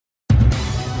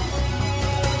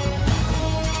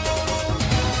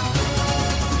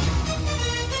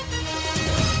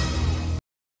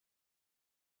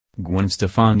Gwen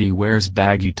Stefani wears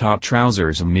baggy top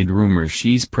trousers amid rumors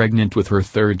she's pregnant with her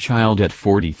third child at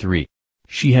 43.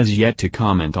 She has yet to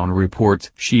comment on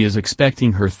reports she is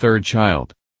expecting her third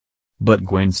child. But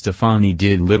Gwen Stefani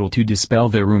did little to dispel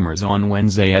the rumors on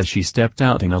Wednesday as she stepped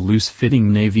out in a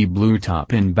loose-fitting navy blue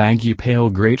top and baggy pale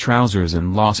gray trousers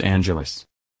in Los Angeles.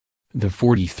 The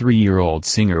 43-year-old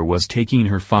singer was taking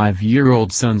her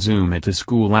 5-year-old son Zoom to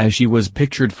school as she was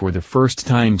pictured for the first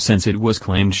time since it was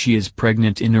claimed she is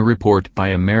pregnant in a report by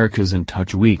America's In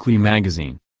Touch Weekly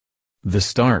magazine. The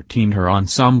star teamed her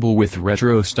ensemble with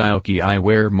retro-style key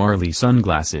eyewear, Marley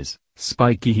sunglasses,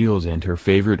 spiky heels and her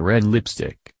favorite red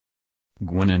lipstick.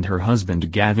 Gwen and her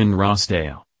husband Gavin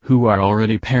Rossdale, who are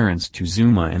already parents to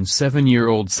Zuma and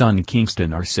 7-year-old son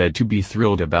Kingston, are said to be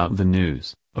thrilled about the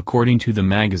news, according to the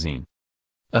magazine.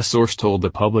 A source told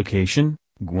the publication,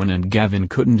 "Gwen and Gavin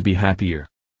couldn't be happier.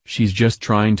 She's just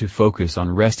trying to focus on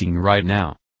resting right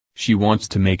now. She wants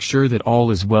to make sure that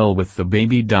all is well with the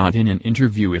baby." In an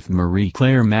interview with Marie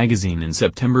Claire magazine in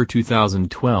September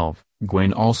 2012,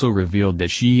 Gwen also revealed that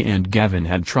she and Gavin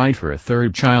had tried for a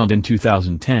third child in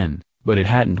 2010, but it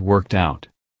hadn't worked out.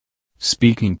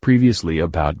 Speaking previously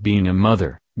about being a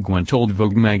mother, Gwen told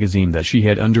Vogue magazine that she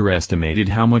had underestimated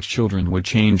how much children would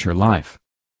change her life.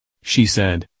 She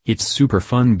said, "It's super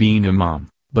fun being a mom,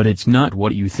 but it's not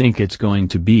what you think it's going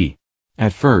to be.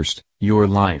 At first, your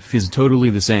life is totally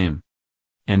the same.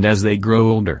 And as they grow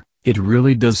older, it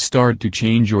really does start to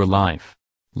change your life.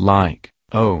 Like,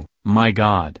 oh, my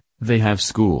God, they have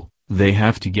school, they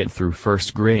have to get through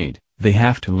first grade, they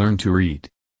have to learn to read.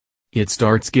 It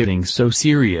starts getting so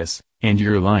serious, and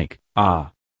you're like,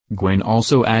 ah." Gwen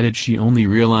also added she only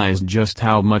realized just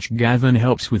how much Gavin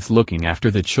helps with looking after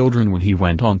the children when he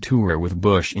went on tour with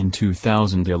Bush in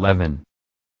 2011.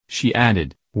 She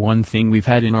added, "One thing we've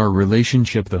had in our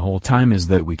relationship the whole time is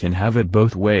that we can have it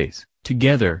both ways,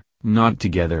 together, not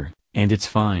together, and it's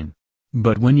fine.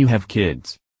 But when you have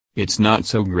kids, it's not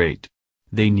so great.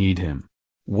 They need him.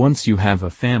 Once you have a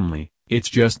family, it's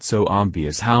just so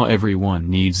obvious how everyone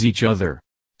needs each other.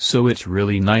 So it's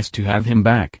really nice to have him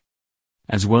back."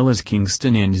 As well as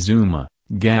Kingston and Zuma,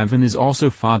 Gavin is also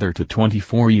father to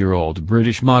 24-year-old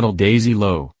British model Daisy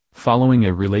Lowe, following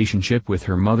a relationship with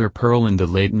her mother Pearl in the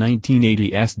late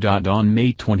 1980s. On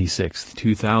May 26,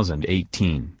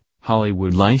 2018,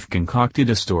 Hollywood Life concocted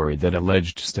a story that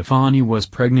alleged Stefani was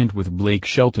pregnant with Blake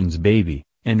Shelton's baby,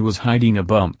 and was hiding a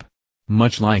bump.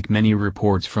 Much like many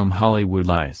reports from Hollywood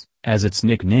Lies, as it's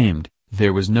nicknamed,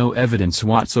 there was no evidence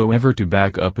whatsoever to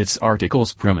back up its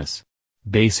article's premise.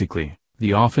 Basically,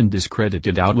 the often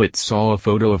discredited outlet saw a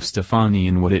photo of Stefani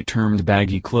in what it termed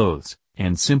baggy clothes,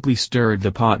 and simply stirred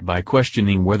the pot by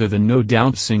questioning whether the No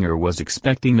Doubt singer was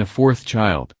expecting a fourth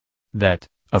child. That,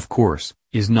 of course,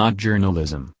 is not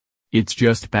journalism. It's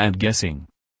just bad guessing.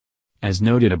 As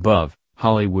noted above,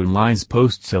 Hollywood Lies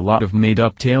posts a lot of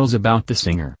made-up tales about the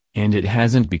singer, and it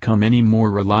hasn't become any more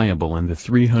reliable in the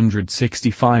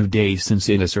 365 days since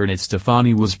it asserted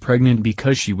Stefani was pregnant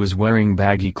because she was wearing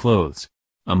baggy clothes.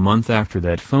 A month after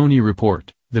that phony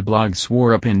report, the blog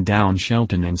swore up and down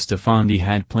Shelton and Stefani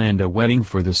had planned a wedding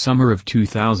for the summer of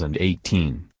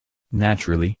 2018.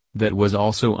 Naturally, that was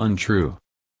also untrue.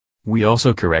 We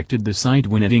also corrected the site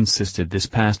when it insisted this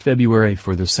past February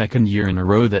for the second year in a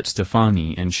row that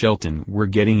Stefani and Shelton were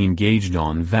getting engaged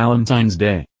on Valentine's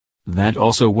Day. That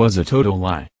also was a total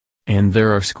lie. And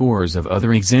there are scores of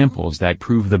other examples that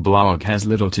prove the blog has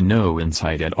little to no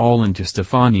insight at all into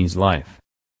Stefani's life.